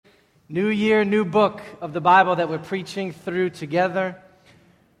New year, new book of the Bible that we're preaching through together.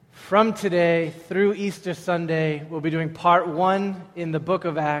 From today through Easter Sunday, we'll be doing part 1 in the book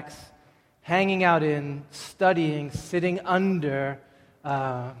of Acts, hanging out in, studying, sitting under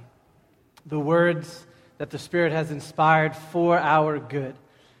the words that the Spirit has inspired for our good.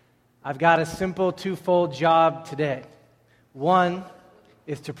 I've got a simple twofold job today. One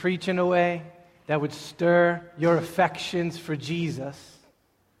is to preach in a way that would stir your affections for Jesus.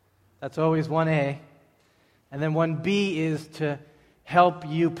 That's always 1A. And then 1B is to help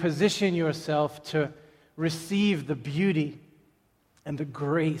you position yourself to receive the beauty and the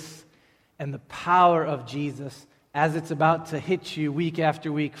grace and the power of Jesus as it's about to hit you week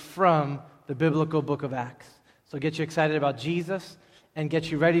after week from the biblical book of Acts. So get you excited about Jesus and get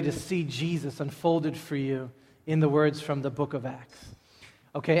you ready to see Jesus unfolded for you in the words from the book of Acts.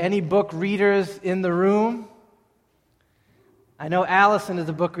 Okay, any book readers in the room? I know Allison is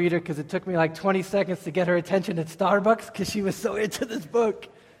a book reader because it took me like 20 seconds to get her attention at Starbucks because she was so into this book.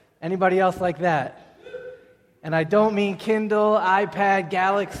 Anybody else like that? And I don't mean Kindle, iPad,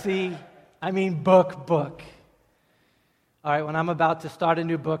 Galaxy. I mean book. All right, when I'm about to start a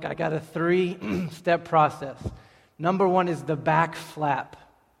new book, I got a 3-step process. Number 1 is the back flap.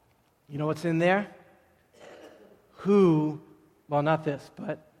 You know what's in there? Who wrote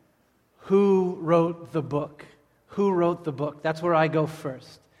the book? Who wrote the book? That's where I go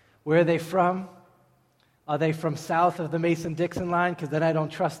first. Where are they from? Are they from south of the Mason-Dixon line? Because then I don't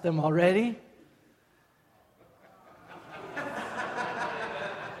trust them already.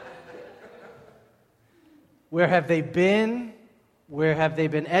 Where have they been? Where have they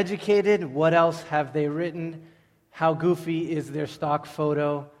been educated? What else have they written? How goofy is their stock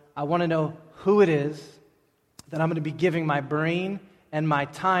photo? I want to know who it is that I'm going to be giving my brain and my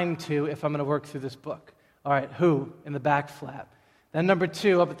time to if I'm going to work through this book. All right, who in the back flap. Then number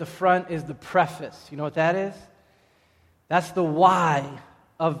 2, up at the front is the preface. You know what that is? That's the why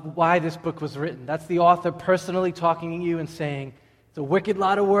of why this book was written. That's the author personally talking to you and saying, it's a wicked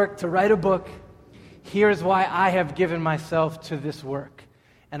lot of work to write a book. Here's why I have given myself to this work.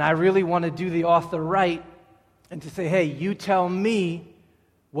 And I really want to do the author right and to say, hey, you tell me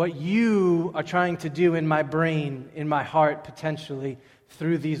what you are trying to do in my brain, in my heart, potentially,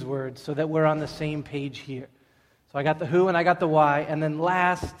 through these words so that we're on the same page here. So I got the who and I got the why, and then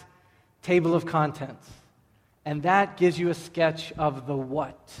last, table of contents. And that gives you a sketch of the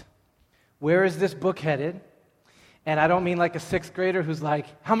what. Where is this book headed? And I don't mean like a 6th grader who's like,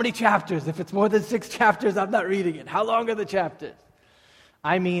 how many chapters? If it's more than 6 chapters, I'm not reading it. How long are the chapters?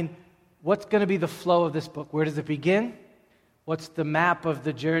 I mean, what's going to be the flow of this book? Where does it begin? What's the map of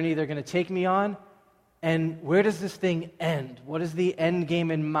the journey they're going to take me on? And where does this thing end? What is the end game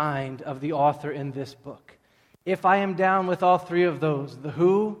in mind of the author in this book? If I am down with all 3 of those, the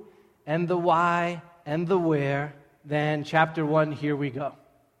who and the why and the where, then chapter 1, here we go.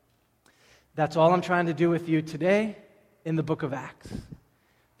 That's all I'm trying to do with you today in the book of Acts.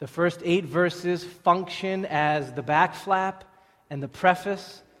 The first 8 verses function as the back flap and the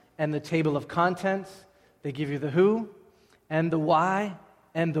preface and the table of contents. They give you the who and the why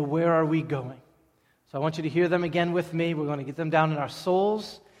and the where are we going. So I want you to hear them again with me. We're going to get them down in our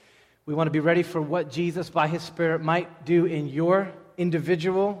souls. We want to be ready for what Jesus, by His Spirit, might do in your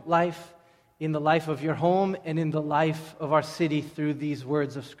individual life, in the life of your home, and in the life of our city through these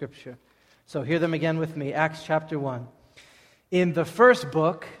words of Scripture. So hear them again with me. Acts chapter 1. In the first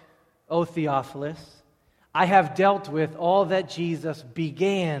book, O Theophilus, I have dealt with all that Jesus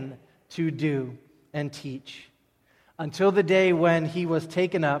began to do and teach, until the day when He was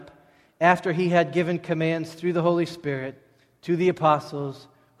taken up, after He had given commands through the Holy Spirit to the apostles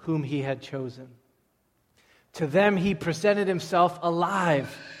whom He had chosen. To them He presented Himself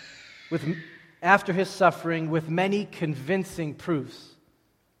alive after His suffering with many convincing proofs,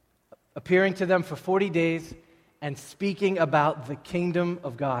 appearing to them for 40 days and speaking about the kingdom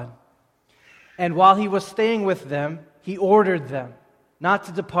of God. And while He was staying with them, He ordered them not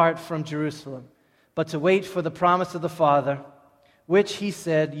to depart from Jerusalem, but to wait for the promise of the Father, which He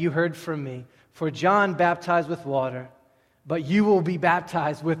said, you heard from me. For John baptized with water, but you will be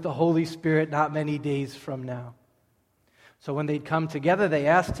baptized with the Holy Spirit not many days from now. So when they'd come together, they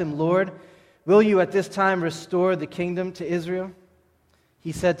asked Him, Lord, will you at this time restore the kingdom to Israel?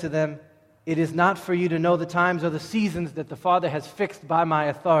 He said to them, it is not for you to know the times or the seasons that the Father has fixed by my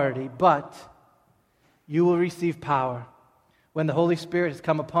authority, but you will receive power when the Holy Spirit has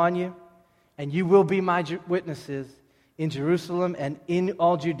come upon you, and you will be my witnesses in Jerusalem and in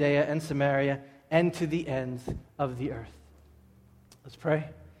all Judea and Samaria and to the ends of the earth. Let's pray.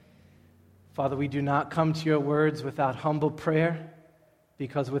 Father, we do not come to your words without humble prayer,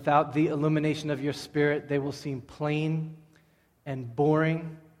 because without the illumination of your Spirit, they will seem plain and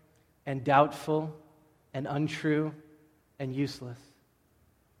boring and doubtful and untrue and useless.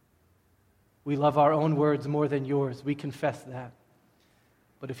 We love our own words more than yours. We confess that.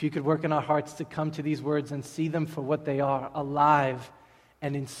 But if you could work in our hearts to come to these words and see them for what they are, alive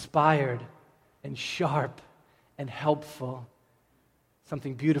and inspired and sharp and helpful,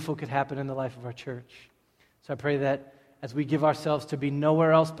 something beautiful could happen in the life of our church. So I pray that as we give ourselves to be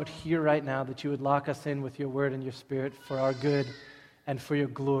nowhere else but here right now, that you would lock us in with your word and your Spirit for our good and for your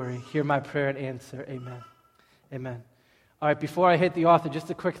glory. Hear my prayer and answer. Amen. Amen. All right, before I hit the author,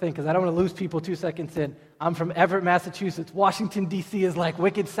 just a quick thing, because I don't want to lose people 2 seconds in. I'm from Everett, Massachusetts. Washington, D.C. is like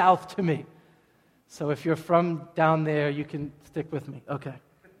wicked south to me. So if you're from down there, you can stick with me. Okay.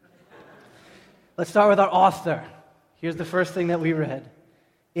 Let's start with our author. Here's the first thing that we read.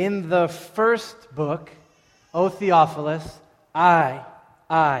 In the first book, O Theophilus, I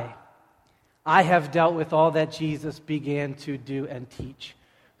have dealt with all that Jesus began to do and teach.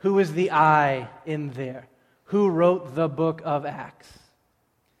 Who is the I in there? Who wrote the book of Acts?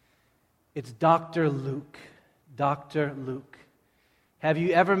 It's Dr. Luke. Dr. Luke. Have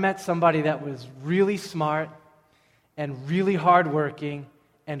you ever met somebody that was really smart and really hardworking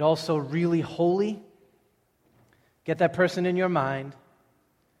and also really holy? Get that person in your mind.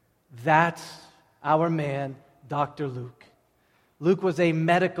 That's our man, Dr. Luke. Luke was a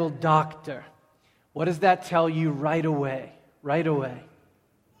medical doctor. What does that tell you right away? Right away.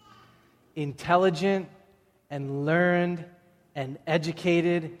 Intelligent and learned and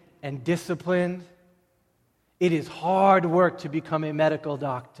educated and disciplined. It is hard work to become a medical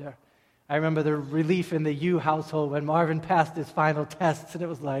doctor. I remember the relief in the Yu household when Marvin passed his final tests, and it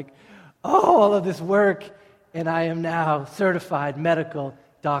was like, oh, all of this work, and I am now certified medical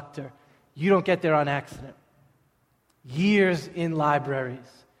doctor. You don't get there on accident. Years in libraries,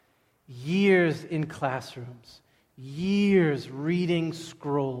 years in classrooms, years reading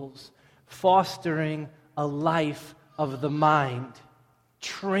scrolls, fostering a life of the mind,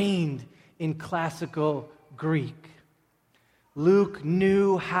 trained in classical Greek. Luke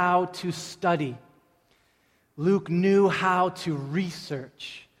knew how to study. Luke knew how to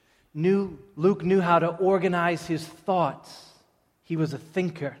research. Luke knew how to organize his thoughts. He was a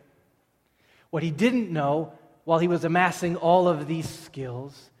thinker. What he didn't know while he was amassing all of these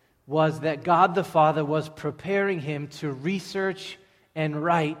skills was that God the Father was preparing him to research and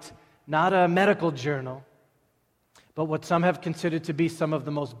write not a medical journal, but what some have considered to be some of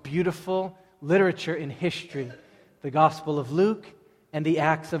the most beautiful literature in history, the Gospel of Luke and the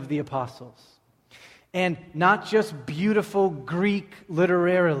Acts of the Apostles. And not just beautiful Greek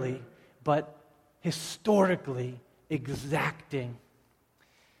literarily, but historically exacting.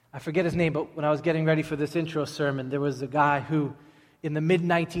 I forget his name, but when I was getting ready for this intro sermon, there was a guy who, in the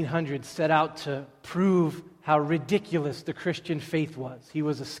mid-1900s, set out to prove how ridiculous the Christian faith was. He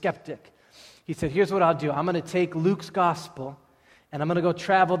was a skeptic. He said, here's what I'll do. I'm going to take Luke's gospel, and I'm going to go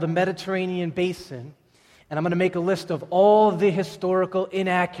travel the Mediterranean basin, and I'm going to make a list of all the historical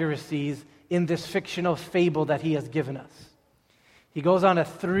inaccuracies in this fictional fable that he has given us. He goes on a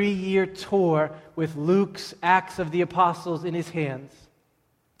 3-year tour with Luke's Acts of the Apostles in his hands,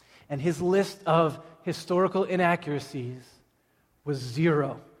 and his list of historical inaccuracies was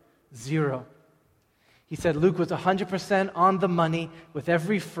zero. He said Luke was 100% on the money with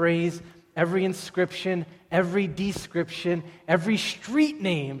every phrase, every inscription, every description, every street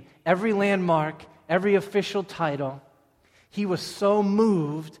name, every landmark, every official title. He was so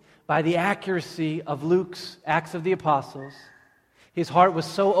moved by the accuracy of Luke's Acts of the Apostles. His heart was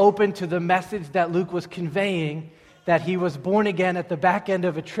so open to the message that Luke was conveying that he was born again at the back end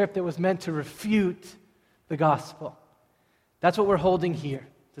of a trip that was meant to refute the gospel. That's what we're holding here.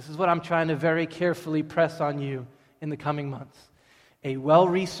 This is what I'm trying to very carefully press on you in the coming months. A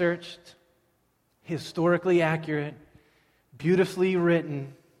well-researched, historically accurate, beautifully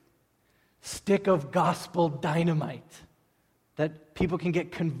written stick of gospel dynamite that people can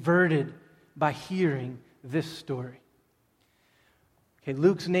get converted by hearing this story. Okay,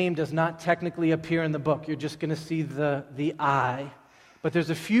 Luke's name does not technically appear in the book. You're just going to see the I. But there's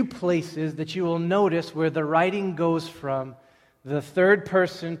a few places that you will notice where the writing goes from the third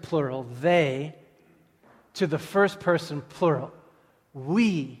person plural, they, to the first person plural.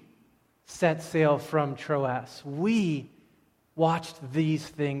 We set sail from Troas. We watched these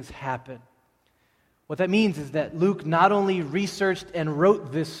things happen. What that means is that Luke not only researched and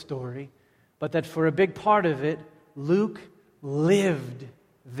wrote this story, but that for a big part of it, Luke lived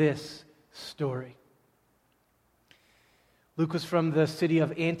this story. Luke was from the city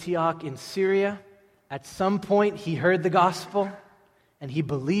of Antioch in Syria. At some point, he heard the gospel, and he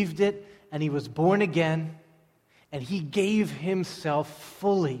believed it, and he was born again, and he gave himself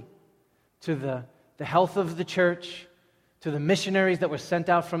fully to the health of the church, to the missionaries that were sent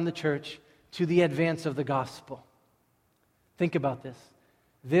out from the church, to the advance of the gospel. Think about this.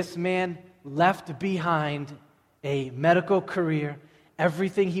 This man left behind a medical career,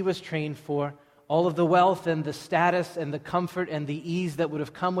 everything he was trained for, all of the wealth and the status and the comfort and the ease that would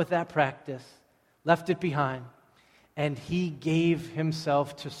have come with that practice, left it behind, and he gave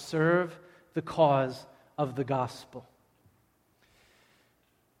himself to serve the cause of the gospel.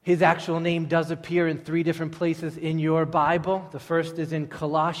 His actual name does appear in 3 different places in your Bible. The first is in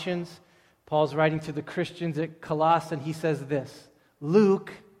Colossians. Paul's writing to the Christians at Colossae, and he says this,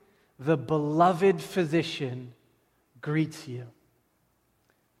 Luke, the beloved physician, greets you.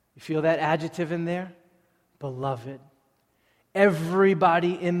 You feel that adjective in there? Beloved.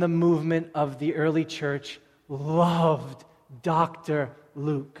 Everybody in the movement of the early church loved Dr.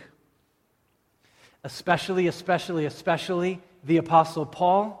 Luke. Especially the Apostle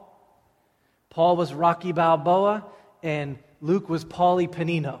Paul. Paul was Rocky Balboa, and Luke was Paulie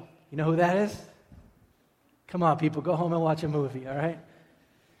Panino. You know who that is? Come on, people, go home and watch a movie, all right?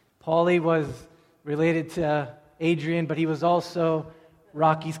 Paulie was related to Adrian, but he was also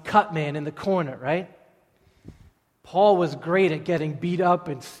Rocky's cut man in the corner, right? Paul was great at getting beat up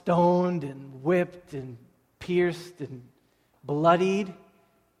and stoned and whipped and pierced and bloodied.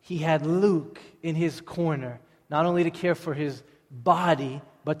 He had Luke in his corner, not only to care for his body,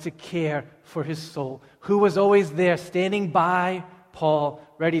 but to care for his soul, who was always there standing by Paul,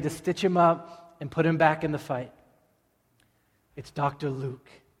 ready to stitch him up and put him back in the fight. It's Dr. Luke.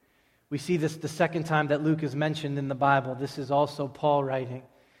 We see this the second time that Luke is mentioned in the Bible. This is also Paul writing.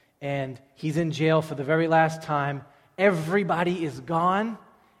 And he's in jail for the very last time. Everybody is gone.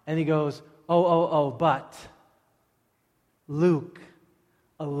 And he goes, but Luke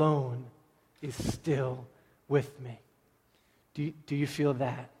alone is still with me. Do you feel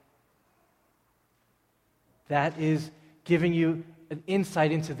that? That is giving you an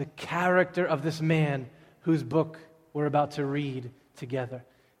insight into the character of this man whose book we're about to read together.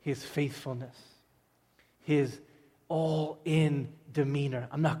 His faithfulness, his all-in demeanor.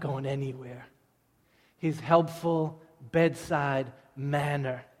 I'm not going anywhere. His helpful bedside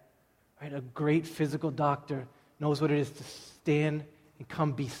manner. Right? A great physical doctor knows what it is to stand and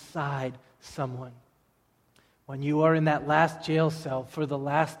come beside someone. When you are in that last jail cell for the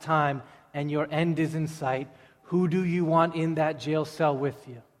last time and your end is in sight, who do you want in that jail cell with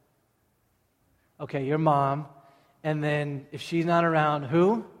you? Okay, your mom. And then if she's not around,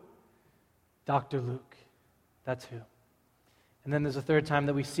 who? Dr. Luke. That's who. And then there's a third time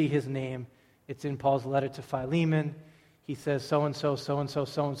that we see his name. It's in Paul's letter to Philemon. He says, so-and-so, so-and-so,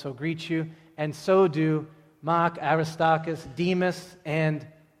 so-and-so greet you. And so do Mark, Aristarchus, Demas, and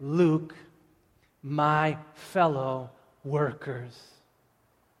Luke, my fellow workers.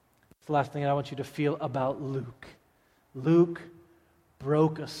 That's the last thing I want you to feel about Luke. Luke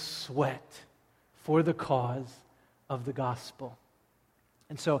broke a sweat for the cause of the gospel.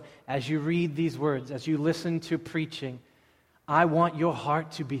 And so, as you read these words, as you listen to preaching, I want your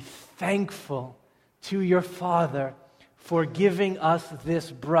heart to be thankful to your Father for giving us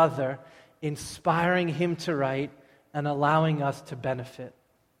this brother, inspiring him to write, and allowing us to benefit.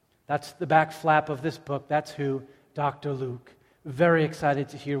 That's the back flap of this book. That's who, Dr. Luke. Very excited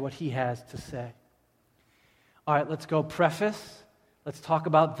to hear what he has to say. All right, let's go preface. Let's talk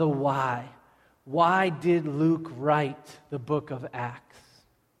about the why. Why did Luke write the book of Acts?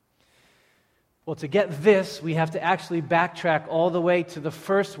 Well, to get this, we have to actually backtrack all the way to the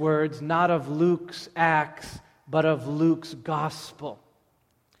first words, not of Luke's Acts, but of Luke's Gospel.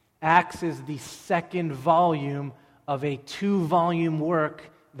 Acts is the second volume of a 2-volume work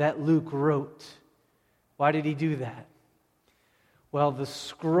that Luke wrote. Why did he do that? Well, the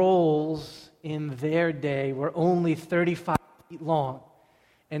scrolls in their day were only 35 feet long.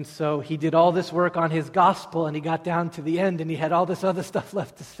 And so he did all this work on his gospel, and he got down to the end, and he had all this other stuff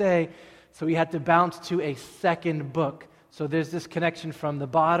left to say. So he had to bounce to a second book. So there's this connection from the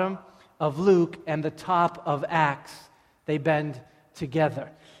bottom of Luke and the top of Acts. They bend together.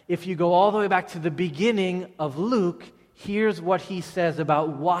 If you go all the way back to the beginning of Luke, here's what he says about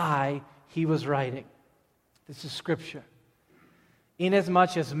why he was writing. This is Scripture.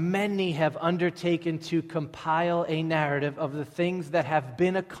 Inasmuch as many have undertaken to compile a narrative of the things that have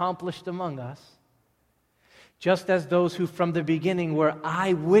been accomplished among us, just as those who from the beginning were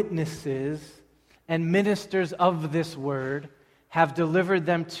eyewitnesses and ministers of this word have delivered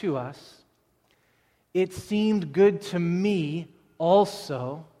them to us, it seemed good to me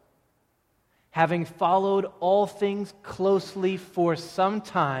also, having followed all things closely for some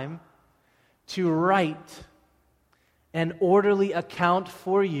time, to write an orderly account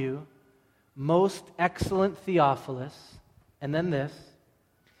for you, most excellent Theophilus, and then this,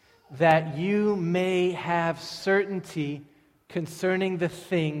 that you may have certainty concerning the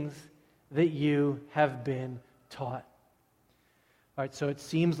things that you have been taught. All right, so it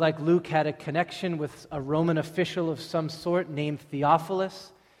seems like Luke had a connection with a Roman official of some sort named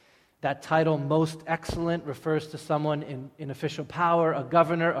Theophilus. That title, most excellent, refers to someone in official power, a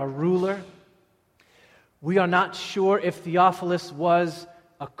governor, a ruler. We are not sure if Theophilus was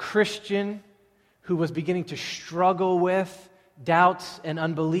a Christian who was beginning to struggle with doubts and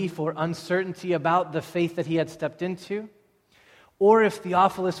unbelief or uncertainty about the faith that he had stepped into, or if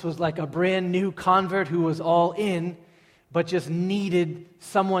Theophilus was like a brand new convert who was all in, but just needed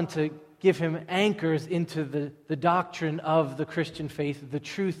someone to give him anchors into the doctrine of the Christian faith, the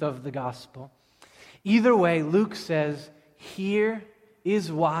truth of the gospel. Either way, Luke says, here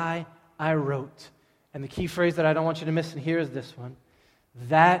is why I wrote. And the key phrase that I don't want you to miss in here is this one,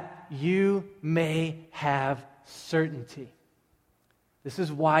 that you may have certainty. This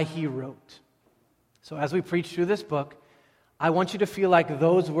is why he wrote. So as we preach through this book, I want you to feel like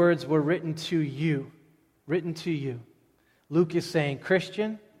those words were written to you. Written to you. Luke is saying,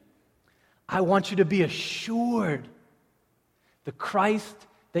 Christian, I want you to be assured the Christ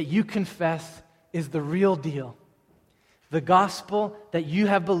that you confess is the real deal. The gospel that you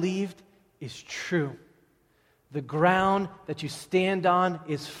have believed is true. The ground that you stand on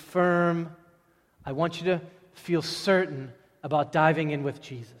is firm. I want you to feel certain about diving in with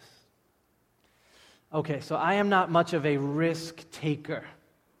Jesus. Okay, so I am not much of a risk taker.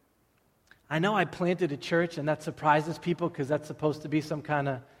 I know I planted a church, and that surprises people because that's supposed to be some kind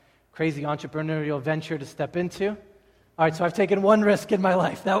of crazy entrepreneurial venture to step into. All right, so I've taken one risk in my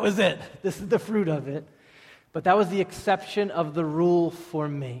life. That was it. This is the fruit of it. But that was the exception of the rule for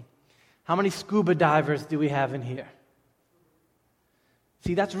me. How many scuba divers do we have in here?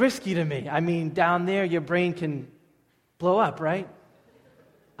 See, that's risky to me. I mean, down there, your brain can blow up, right?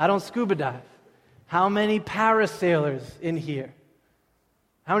 I don't scuba dive. How many parasailers in here?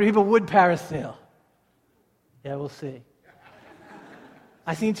 How many people would parasail? Yeah, we'll see.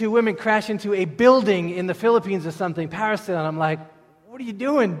 I seen 2 women crash into a building in the Philippines or something, parasailing. I'm like, what are you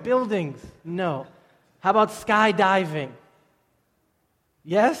doing? Buildings? No. How about skydiving?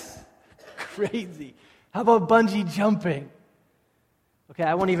 Yes? Crazy. How about bungee jumping? Okay,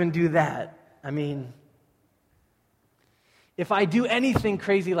 I won't even do that. I mean, if I do anything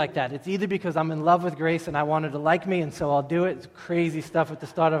crazy like that, it's either because I'm in love with Grace and I want her to like me, and so I'll do it. It's crazy stuff at the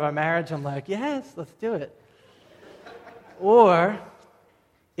start of our marriage. I'm like, yes, let's do it. Or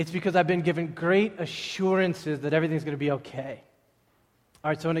it's because I've been given great assurances that everything's going to be okay. All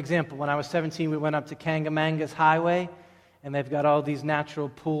right, so an example. When I was 17, we went up to Kangamangas Highway, and they've got all these natural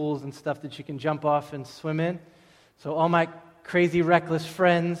pools and stuff that you can jump off and swim in. So all my crazy, reckless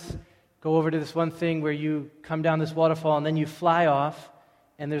friends go over to this one thing where you come down this waterfall, and then you fly off,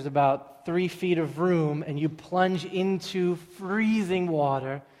 and there's about 3 feet of room, and you plunge into freezing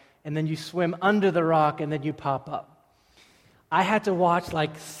water, and then you swim under the rock, and then you pop up. I had to watch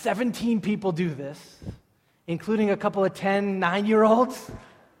like 17 people do this, including a couple of 10, 9-year-olds.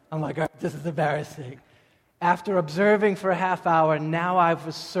 I'm like, all right, this is embarrassing. After observing for a half hour, now I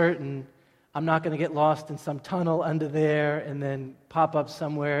was certain I'm not going to get lost in some tunnel under there and then pop up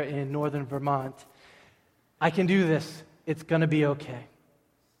somewhere in northern Vermont. I can do this. It's going to be okay.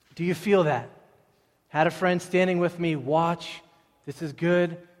 Do you feel that? Had a friend standing with me, watch. This is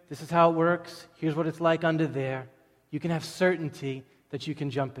good. This is how it works. Here's what it's like under there. You can have certainty that you can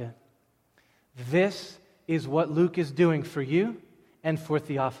jump in. This is what Luke is doing for you and for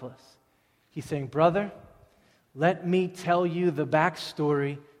Theophilus. He's saying, brother, let me tell you the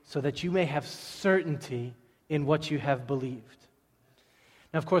backstory so that you may have certainty in what you have believed.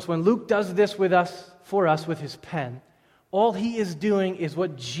 Now, of course, when Luke does this for us with his pen, all he is doing is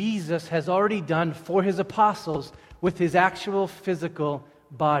what Jesus has already done for his apostles with his actual physical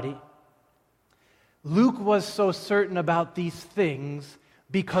body. Luke was so certain about these things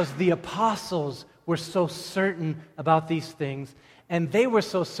because the apostles were so certain about these things, and they were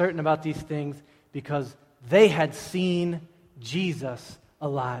so certain about these things because they had seen Jesus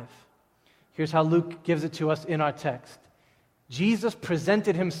alive. Here's how Luke gives it to us in our text. Jesus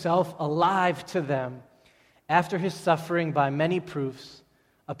presented himself alive to them after his suffering by many proofs,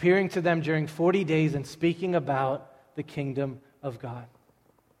 appearing to them during 40 days and speaking about the kingdom of God.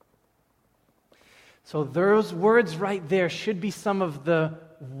 So those words right there should be some of the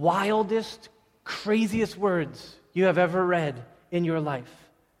wildest, craziest words you have ever read in your life.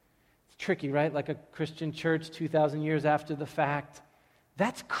 It's tricky, right? Like a Christian church 2,000 years after the fact.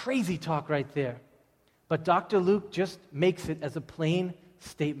 That's crazy talk right there. But Dr. Luke just makes it as a plain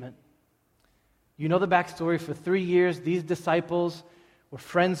statement. You know the backstory. For 3 years, these disciples were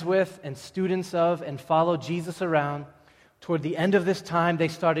friends with and students of and followed Jesus around. Toward the end of this time, they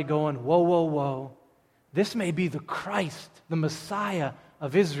started going, whoa, whoa, whoa. This may be the Christ, the Messiah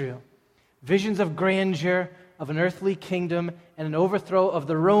of Israel. Visions of grandeur, of an earthly kingdom, and an overthrow of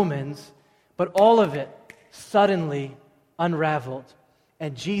the Romans, but all of it suddenly unraveled.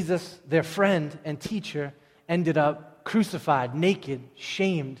 And Jesus, their friend and teacher, ended up crucified, naked,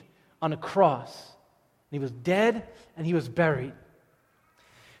 shamed, on a cross. And he was dead and he was buried.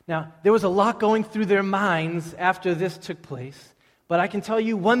 Now, there was a lot going through their minds after this took place, but I can tell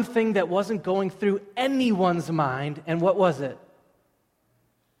you one thing that wasn't going through anyone's mind, and what was it?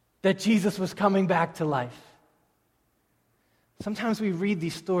 That Jesus was coming back to life. Sometimes we read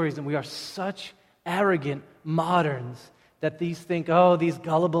these stories and we are such arrogant moderns that these think, oh, these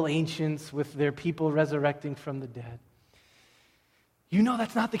gullible ancients with their people resurrecting from the dead. You know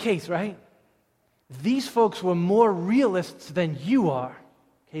that's not the case, right? These folks were more realists than you are.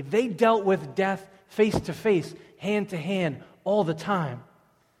 Okay? They dealt with death face to face, hand to hand, all the time.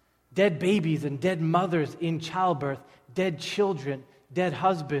 Dead babies and dead mothers in childbirth, dead children, dead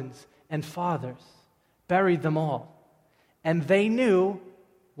husbands and fathers. Buried them all. And they knew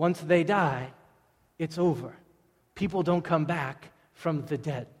once they die, it's over. People don't come back from the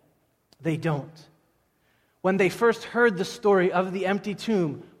dead. They don't. When they first heard the story of the empty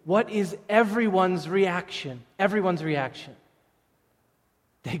tomb, what is everyone's reaction? Everyone's reaction.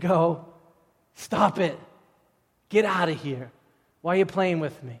 They go, stop it. Get out of here. Why are you playing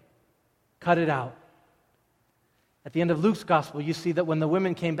with me? Cut it out. At the end of Luke's gospel, you see that when the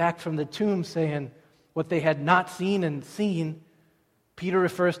women came back from the tomb saying what they had not seen and seen, Peter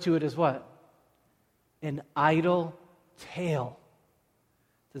refers to it as what? An idle tale.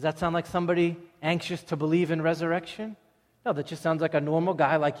 Does that sound like somebody anxious to believe in resurrection? No, that just sounds like a normal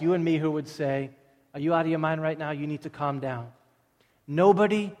guy like you and me who would say, are you out of your mind right now? You need to calm down.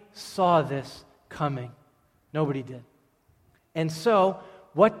 Nobody saw this coming. Nobody did. And so,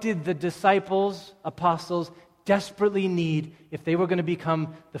 what did the disciples, apostles, desperately need if they were going to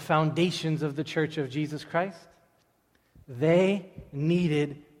become the foundations of the church of Jesus Christ? They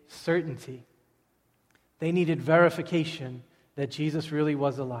needed certainty. They needed verification that Jesus really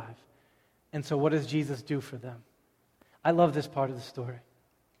was alive. And so what does Jesus do for them? I love this part of the story.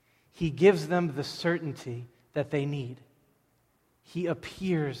 He gives them the certainty that they need. He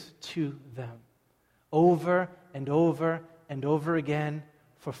appears to them over and over and over again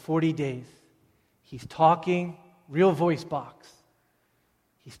for 40 days. He's talking, real voice box.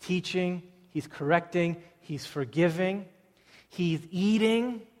 He's teaching, he's correcting, he's forgiving, he's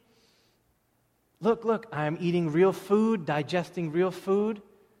eating. Look, I am eating real food, digesting real food.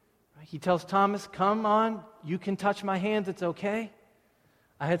 He tells Thomas, come on, you can touch my hands, it's okay.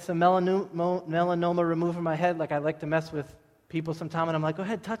 I had some melanoma removed from my head, like I like to mess with people sometime, and I'm like, go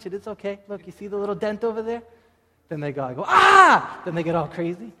ahead, touch it, it's okay. Look, you see the little dent over there? Then I go, ah! Then they get all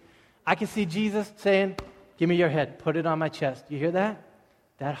crazy. I can see Jesus saying, give me your head, put it on my chest. You hear that?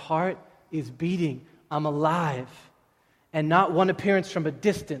 That heart is beating. I'm alive. And not one appearance from a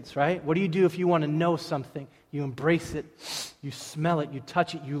distance, right? What do you do if you want to know something? You embrace it, you smell it, you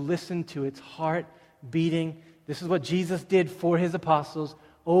touch it, you listen to its heart beating. This is what Jesus did for his apostles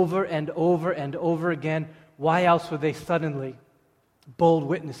over and over and over again. Why else were they suddenly bold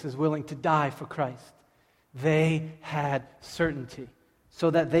witnesses willing to die for Christ? They had certainty.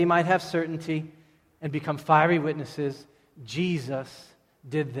 So that they might have certainty and become fiery witnesses, Jesus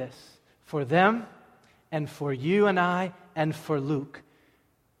did this for them and for you and I and for Luke.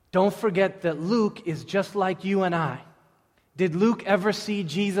 Don't forget that Luke is just like you and I. Did Luke ever see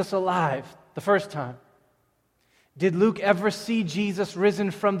Jesus alive the first time? Did Luke ever see Jesus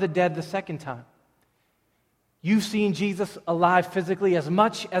risen from the dead the second time? You've seen Jesus alive physically as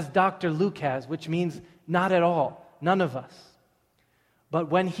much as Dr. Luke has, which means not at all. None of us. But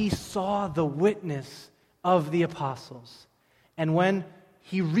when he saw the witness of the apostles, and when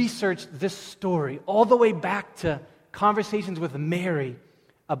he researched this story all the way back to conversations with Mary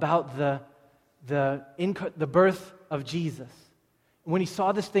about the birth of Jesus, when he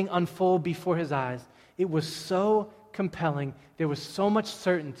saw this thing unfold before his eyes, it was so compelling, there was so much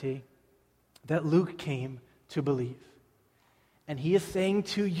certainty that Luke came to believe. And he is saying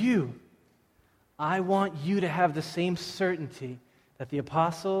to you, I want you to have the same certainty that the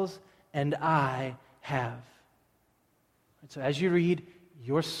apostles and I have. And so as you read,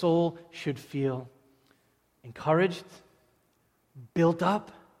 your soul should feel encouraged, built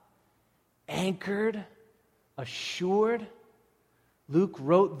up, anchored, assured. Luke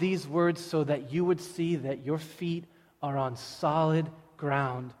wrote these words so that you would see that your feet are on solid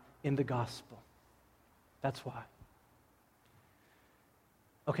ground in the gospel. That's why.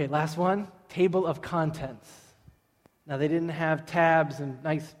 Okay, last one, table of contents. Now, they didn't have tabs and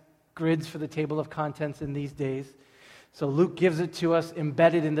nice grids for the table of contents in these days. So Luke gives it to us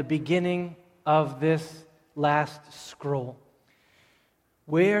embedded in the beginning of this last scroll.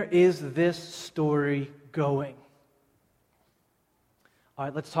 Where is this story going? All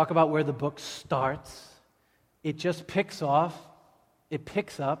right, let's talk about where the book starts. It just picks up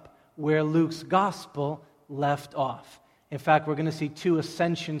where Luke's gospel left off. In fact, we're going to see two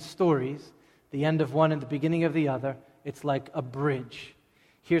ascension stories, the end of one and the beginning of the other. It's like a bridge.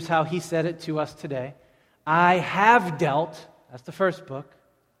 Here's how he said it to us today. I have dealt, that's the first book,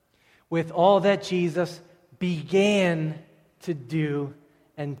 with all that Jesus began to do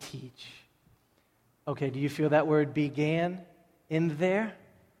and teach. Okay, do you feel that word began in there?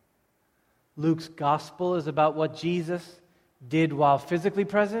 Luke's gospel is about what Jesus did while physically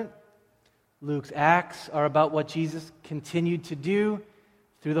present. Luke's acts are about what Jesus continued to do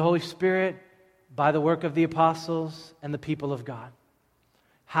through the Holy Spirit by the work of the apostles and the people of God.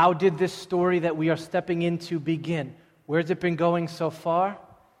 How did this story that we are stepping into begin? Where's it been going so far?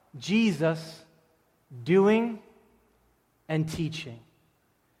 Jesus doing and teaching.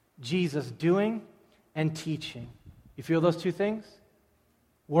 Jesus doing and teaching. You feel those two things?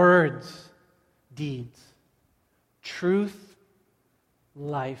 Words, deeds. Truth,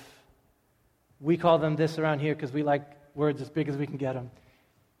 life. We call them this around here because we like words as big as we can get them.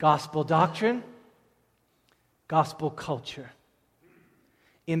 Gospel doctrine, gospel culture.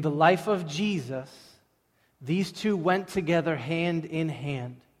 In the life of Jesus, these two went together hand in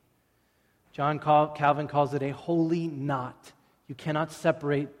hand. John Calvin calls it a holy knot. You cannot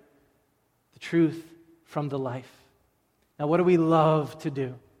separate the truth from the life. Now, what do we love to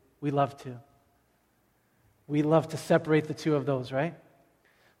do? We love to separate the two of those, right?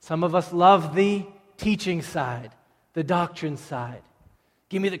 Some of us love the teaching side, the doctrine side.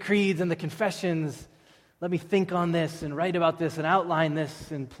 Give me the creeds and the confessions. Let me think on this and write about this and outline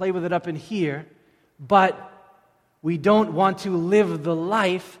this and play with it up in here. But we don't want to live the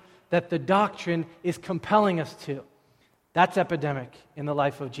life that the doctrine is compelling us to. That's epidemic in the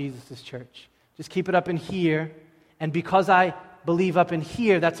life of Jesus' church. Just keep it up in here, and because I believe up in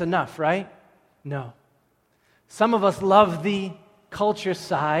here, that's enough, right? No. Some of us love the culture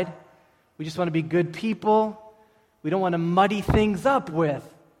side. We just want to be good people. We don't want to muddy things up with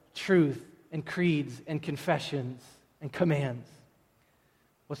truth and creeds and confessions and commands.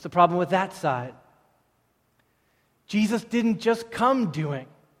 What's the problem with that side? Jesus didn't just come doing.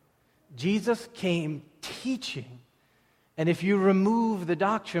 Jesus came teaching. And if you remove the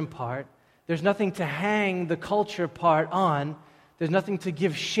doctrine part, there's nothing to hang the culture part on. There's nothing to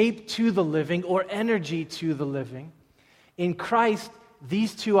give shape to the living or energy to the living. In Christ,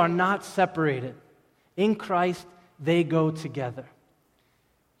 these two are not separated. In Christ, they go together.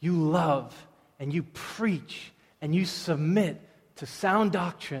 You love and you preach and you submit to sound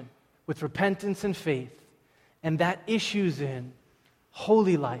doctrine with repentance and faith, and that issues in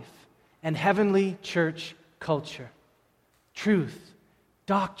holy life and heavenly church culture. Truth,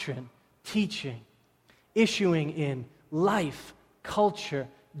 doctrine, teaching, issuing in life, culture,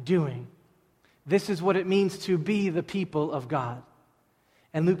 doing. This is what it means to be the people of God.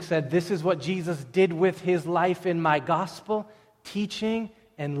 And Luke said, this is what Jesus did with his life in my gospel, teaching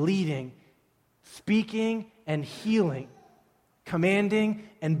and leading, speaking and healing, commanding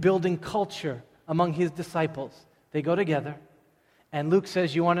and building culture among his disciples. They go together. And Luke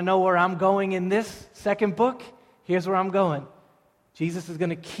says, you want to know where I'm going in this second book? Here's where I'm going. Jesus is going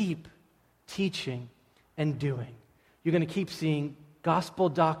to keep teaching and doing. You're going to keep seeing gospel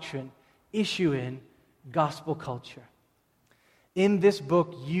doctrine issue in gospel culture. In this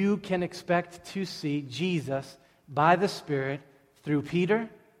book, you can expect to see Jesus by the Spirit through Peter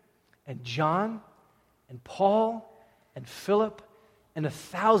and John and Paul and Philip and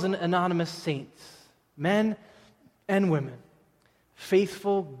 1,000 anonymous saints, men and women.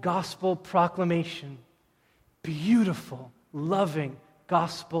 Faithful gospel proclamation, beautiful, loving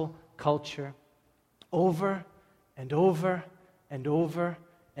gospel culture, over and over and over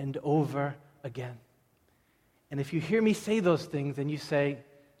and over again. And if you hear me say those things and you say,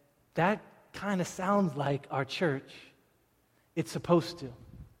 that kind of sounds like our church, it's supposed to.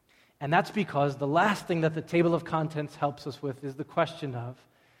 And that's because the last thing that the table of contents helps us with is the question of,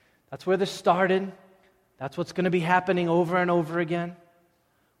 that's where this started, that's what's going to be happening over and over again.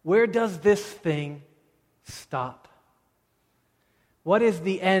 Where does this thing stop? What is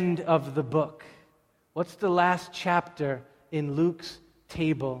the end of the book? What's the last chapter in Luke's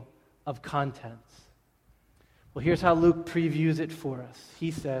table of contents? Well, here's how Luke previews it for us.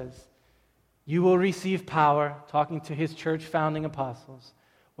 He says, "You will receive power," talking to his church founding apostles,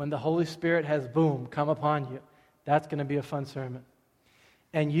 "when the Holy Spirit has, boom, come upon you." That's going to be a fun sermon.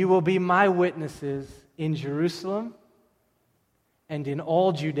 "And you will be my witnesses in Jerusalem and in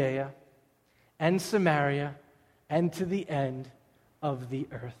all Judea and Samaria and to the end of the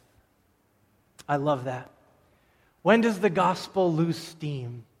earth." I love that. When does the gospel lose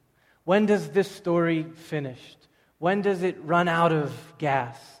steam? When does this story finish? When does it run out of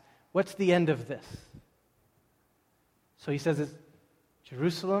gas? What's the end of this? So he says it's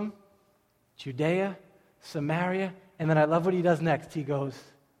Jerusalem, Judea, Samaria, and then I love what he does next. He goes,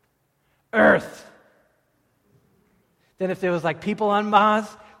 earth. Then if there was like people on Mars,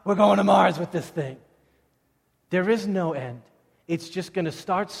 we're going to Mars with this thing. There is no end. It's just going to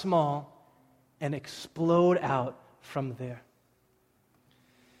start small and explode out from there.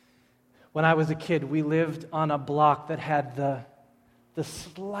 When I was a kid, we lived on a block that had the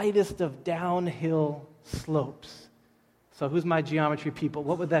slightest of downhill slopes. So who's my geometry people?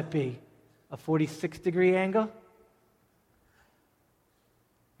 What would that be? A 46-degree angle?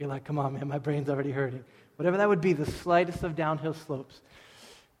 You're like, come on, man, my brain's already hurting. Whatever that would be, the slightest of downhill slopes.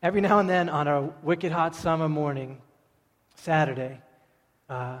 Every now and then on a wicked hot summer morning, Saturday,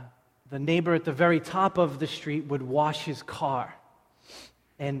 the neighbor at the very top of the street would wash his car.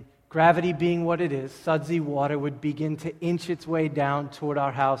 And gravity being what it is, sudsy water would begin to inch its way down toward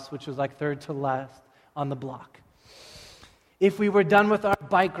our house, which was like third to last on the block. If we were done with our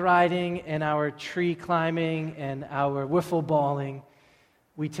bike riding and our tree climbing and our wiffle balling,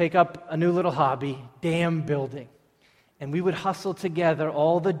 we take up a new little hobby, dam building. And we would hustle together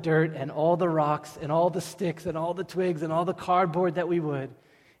all the dirt and all the rocks and all the sticks and all the twigs and all the cardboard that we would.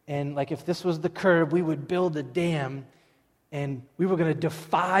 And like if this was the curb, we would build a dam, and we were going to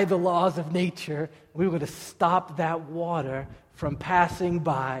defy the laws of nature. We were going to stop that water from passing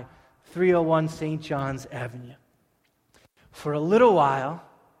by 301 St. John's Avenue. For a little while,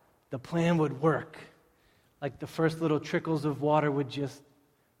 the plan would work. Like the first little trickles of water would just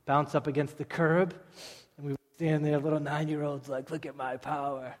bounce up against the curb, and we would stand there, little 9-year-olds, like, look at my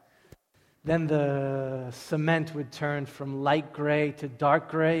power. Then the cement would turn from light gray to dark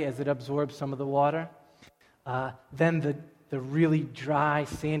gray as it absorbed some of the water. Then the really dry,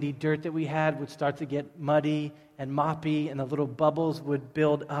 sandy dirt that we had would start to get muddy and moppy, and the little bubbles would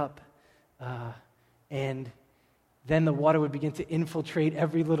build up. And then the water would begin to infiltrate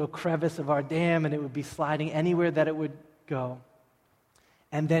every little crevice of our dam, and it would be sliding anywhere that it would go.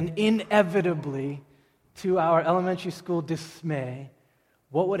 And then inevitably, to our elementary school dismay,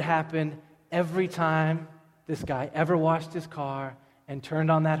 what would happen every time this guy ever washed his car and turned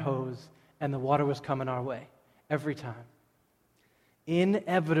on that hose and the water was coming our way? Every time.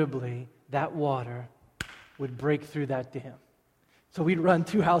 Inevitably, that water would break through that dam. So we'd run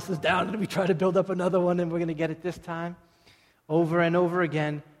 2 houses down and we'd try to build up another one, and we're going to get it this time. Over and over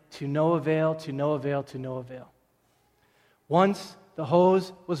again, to no avail, to no avail, to no avail. Once the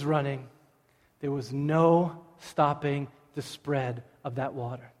hose was running, there was no stopping the spread of that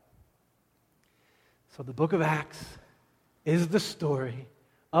water. So the book of Acts is the story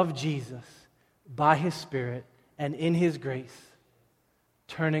of Jesus by his Spirit and in his grace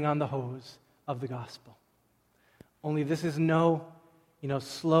turning on the hose of the gospel. Only this is no,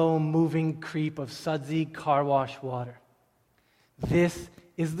 slow-moving creep of sudsy car wash water. This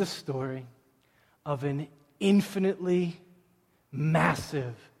is the story of an infinitely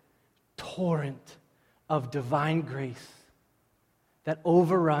massive torrent of divine grace that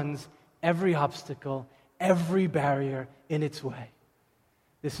overruns every obstacle, every barrier in its way.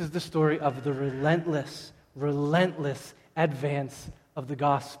 This is the story of the relentless advance of the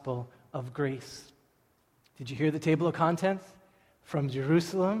gospel of grace. Did you hear the table of contents? From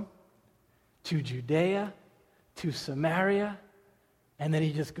Jerusalem to Judea to Samaria, and then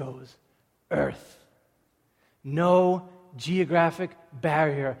he just goes, earth. No geographic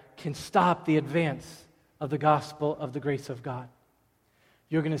barrier can stop the advance of the gospel of the grace of God.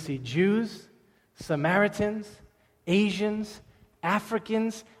 You're going to see Jews, Samaritans, Asians,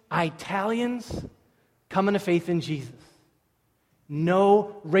 Africans, Italians coming to faith in Jesus.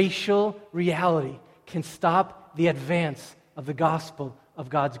 No racial reality can stop the advance of the gospel of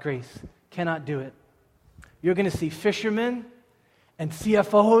God's grace. Cannot do it. You're going to see fishermen and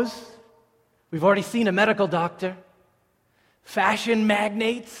CFOs. We've already seen a medical doctor. Fashion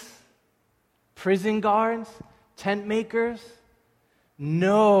magnates, prison guards, tent makers.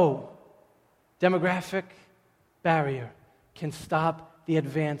 No demographic barrier can stop the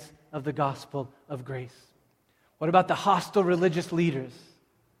advance of the gospel of grace. What about the hostile religious leaders?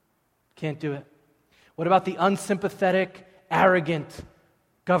 Can't do it. What about the unsympathetic, arrogant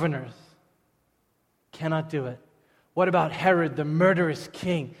governors? Cannot do it. What about Herod, the murderous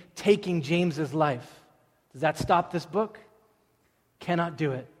king, taking James's life? Does that stop this book? Cannot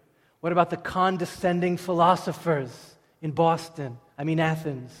do it. What about the condescending philosophers in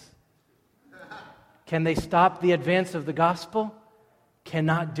Athens? Can they stop the advance of the gospel?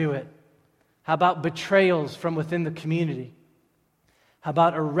 Cannot do it. How about betrayals from within the community? How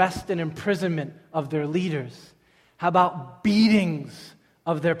about arrest and imprisonment of their leaders? How about beatings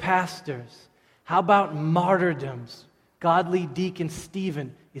of their pastors? How about martyrdoms? Godly deacon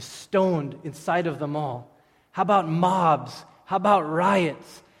Stephen is stoned in sight of them all. How about mobs? How about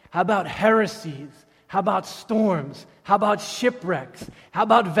riots? How about heresies? How about storms? How about shipwrecks? How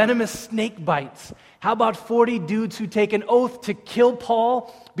about venomous snake bites? How about 40 dudes who take an oath to kill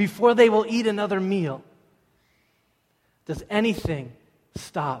Paul before they will eat another meal? Does anything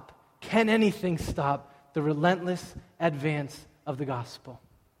stop? Can anything stop the relentless advance of the gospel?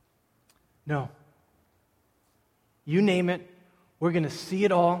 No. You name it, we're going to see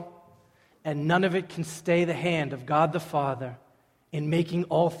it all, and none of it can stay the hand of God the Father in making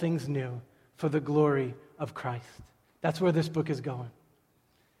all things new for the glory of Christ. That's where this book is going.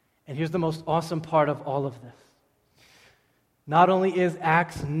 And here's the most awesome part of all of this. Not only is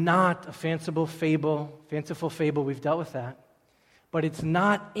Acts not a fanciful fable, we've dealt with that, but it's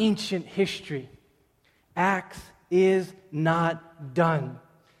not ancient history. Acts is not done.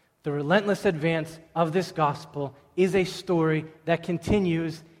 The relentless advance of this gospel is a story that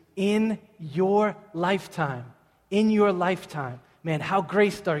continues in your lifetime. In your lifetime. Man, how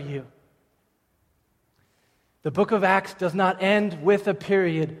graced are you? The book of Acts does not end with a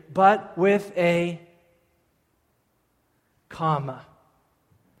period, but with a comma.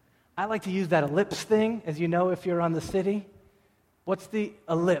 I like to use that ellipse thing, as you know, if you're on the city. What's the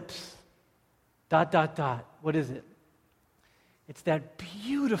ellipse? ... What is it? It's that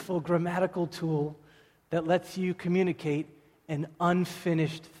beautiful grammatical tool that lets you communicate an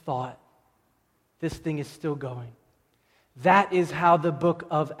unfinished thought. This thing is still going. That is how the book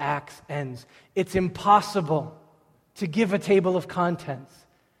of Acts ends. It's impossible to give a table of contents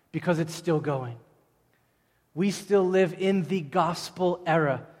because it's still going. We still live in the gospel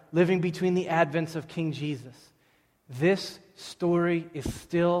era, living between the advents of King Jesus. This story is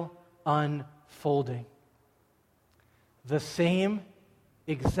still unfolding. The same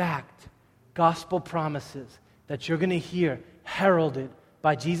exact gospel promises that you're going to hear heralded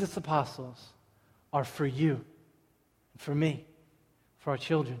by Jesus' apostles are for you, for me, for our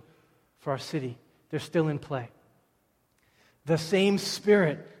children, for our city. They're still in play. The same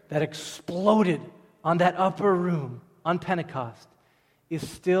Spirit that exploded on that upper room on Pentecost is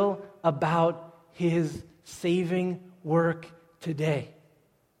still about His saving work today.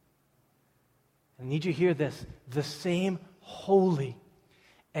 I need you to hear this. The same holy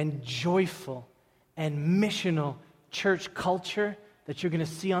and joyful and missional church culture that you're going to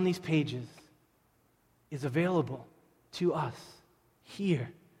see on these pages is available to us here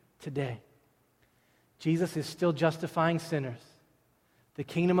today. Jesus is still justifying sinners. The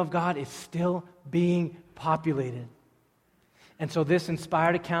kingdom of God is still being populated. And so this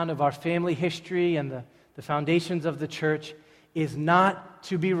inspired account of our family history and the foundations of the church is not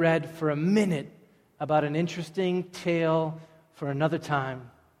to be read for a minute about an interesting tale for another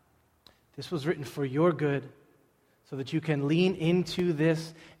time. This was written for your good so that you can lean into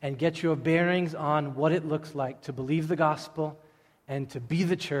this and get your bearings on what it looks like to believe the gospel and to be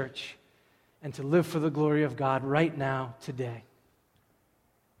the church and to live for the glory of God right now, today.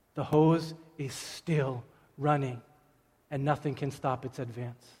 The hose is still running and nothing can stop its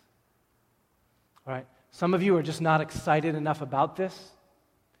advance. All right, some of you are just not excited enough about this.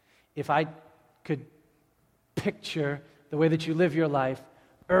 If I could picture the way that you live your life,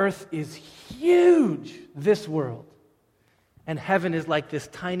 earth is huge, this world, and heaven is like this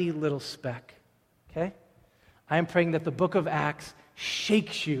tiny little speck, okay? I am praying that the book of Acts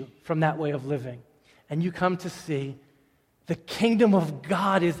shakes you from that way of living, and you come to see the kingdom of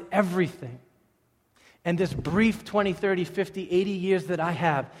God is everything. And this brief 20, 30, 50, 80 years that I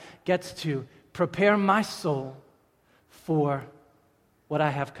have gets to prepare my soul for what I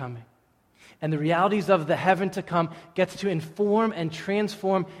have coming. And the realities of the heaven to come gets to inform and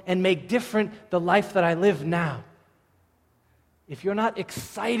transform and make different the life that I live now. If you're not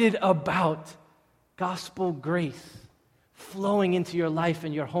excited about gospel grace flowing into your life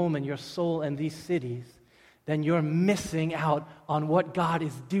and your home and your soul and these cities, then you're missing out on what God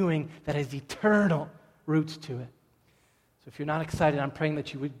is doing that has eternal roots to it. So if you're not excited, I'm praying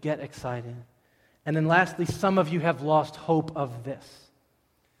that you would get excited. And then lastly, some of you have lost hope of this.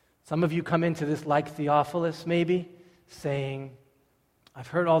 Some of you come into this like Theophilus maybe, saying, I've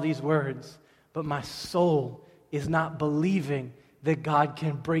heard all these words, but my soul is not believing that God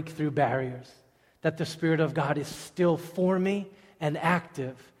can break through barriers, that the Spirit of God is still for me and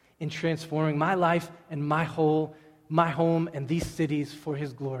active in transforming my life and my home and these cities for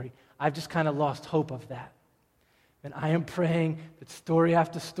His glory. I've just kind of lost hope of that. And I am praying that story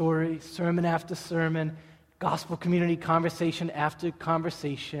after story, sermon after sermon, gospel community conversation after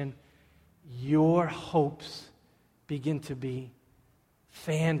conversation, your hopes begin to be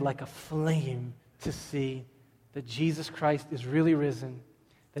fanned like a flame to see that Jesus Christ is really risen,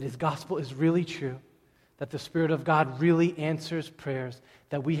 that His gospel is really true, that the Spirit of God really answers prayers,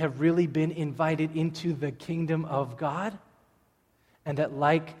 that we have really been invited into the kingdom of God, and that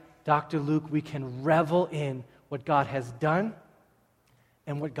like Dr. Luke, we can revel in what God has done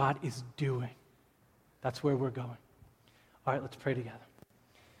and what God is doing. That's where we're going. All right, let's pray together.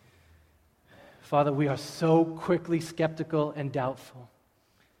 Father, we are so quickly skeptical and doubtful.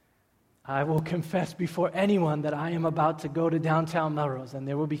 I will confess before anyone that I am about to go to downtown Melrose, and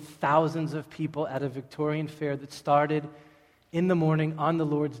there will be thousands of people at a Victorian fair that started in the morning on the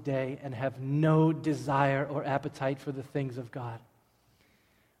Lord's Day and have no desire or appetite for the things of God.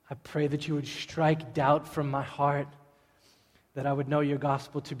 I pray that you would strike doubt from my heart, that I would know your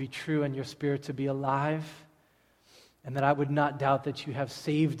gospel to be true and your Spirit to be alive, and that I would not doubt that you have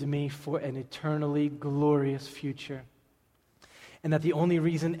saved me for an eternally glorious future. And that the only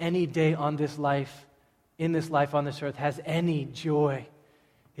reason any day on this life, in this life on this earth, has any joy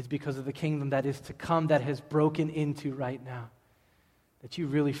is because of the kingdom that is to come, that has broken into right now. That you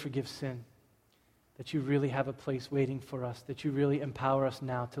really forgive sin. That you really have a place waiting for us. That you really empower us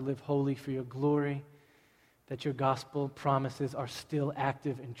now to live holy for your glory. That your gospel promises are still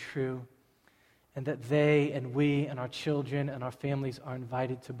active and true. And that they and we and our children and our families are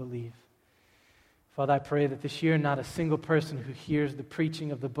invited to believe. Father, I pray that this year not a single person who hears the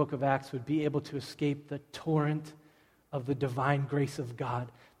preaching of the book of Acts would be able to escape the torrent of the divine grace of God,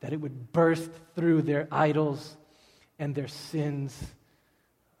 that it would burst through their idols and their sins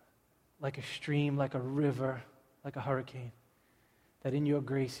like a stream, like a river, like a hurricane. That in your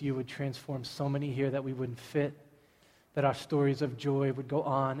grace you would transform so many here that we wouldn't fit, that our stories of joy would go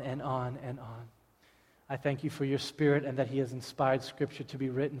on and on and on. I thank you for your Spirit and that He has inspired Scripture to be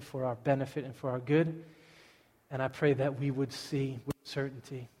written for our benefit and for our good. And I pray that we would see with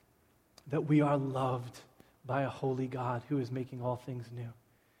certainty that we are loved by a holy God who is making all things new.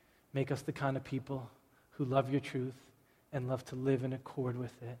 Make us the kind of people who love your truth and love to live in accord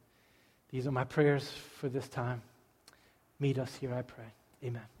with it. These are my prayers for this time. Meet us here, I pray.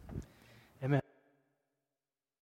 Amen.